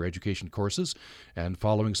peer-to-peer education courses and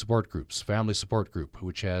following support groups. Family Support Group,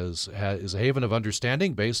 which is a haven of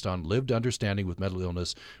understanding based on lived understanding with mental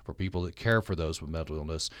illness for people that care for those with mental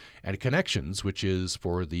illness, and Connections, which is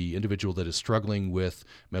for the individual that is struggling with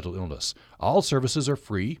mental illness. All services are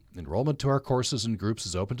free. Enrollment to our courses and groups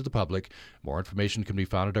is open to the public. More information can be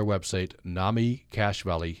found at our website,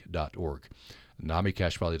 NAMICacheValley.org.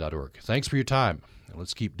 NAMICacheValley.org. Thanks for your time. And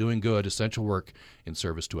let's keep doing good, essential work in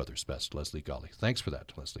service to others. Best, Leslie Golly. Thanks for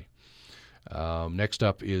that, Leslie. Next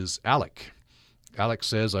up is Alec. Alec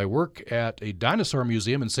says, I work at a dinosaur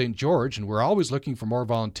museum in St. George, and we're always looking for more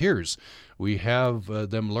volunteers. We have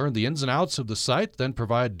them learn the ins and outs of the site, then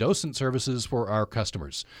provide docent services for our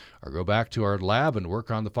customers, or go back to our lab and work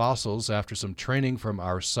on the fossils after some training from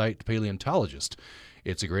our site paleontologist.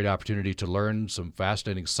 It's a great opportunity to learn some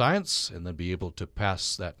fascinating science and then be able to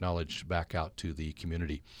pass that knowledge back out to the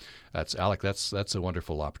community. That's Alec. That's a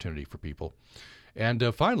wonderful opportunity for people. And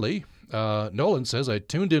finally, Nolan says, I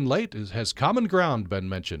tuned in late. Has Common Ground been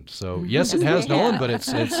mentioned? So, yes, it has, Nolan, but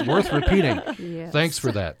it's worth repeating. Yes. Thanks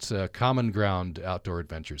for that. Common Ground Outdoor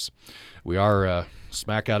Adventures. We are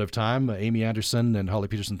smack out of time. Amy Anderson and Holly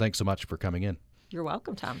Peterson, thanks so much for coming in. You're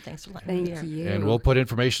welcome, Tom. Thanks for letting me be here. Thank you. And we'll put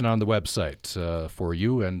information on the website for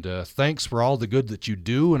you. And thanks for all the good that you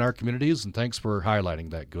do in our communities, and thanks for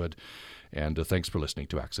highlighting that good. And thanks for listening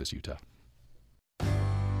to Access Utah.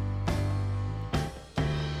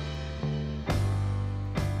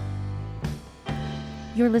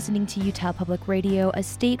 You're listening to Utah Public Radio, a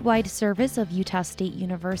statewide service of Utah State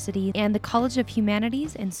University and the College of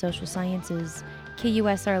Humanities and Social Sciences.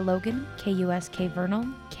 KUSR Logan, KUSK Vernal,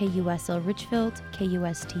 KUSL Richfield,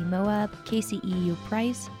 KUST Moab, KCEU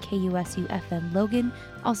Price, KUSU FM Logan,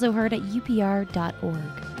 also heard at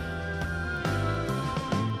upr.org.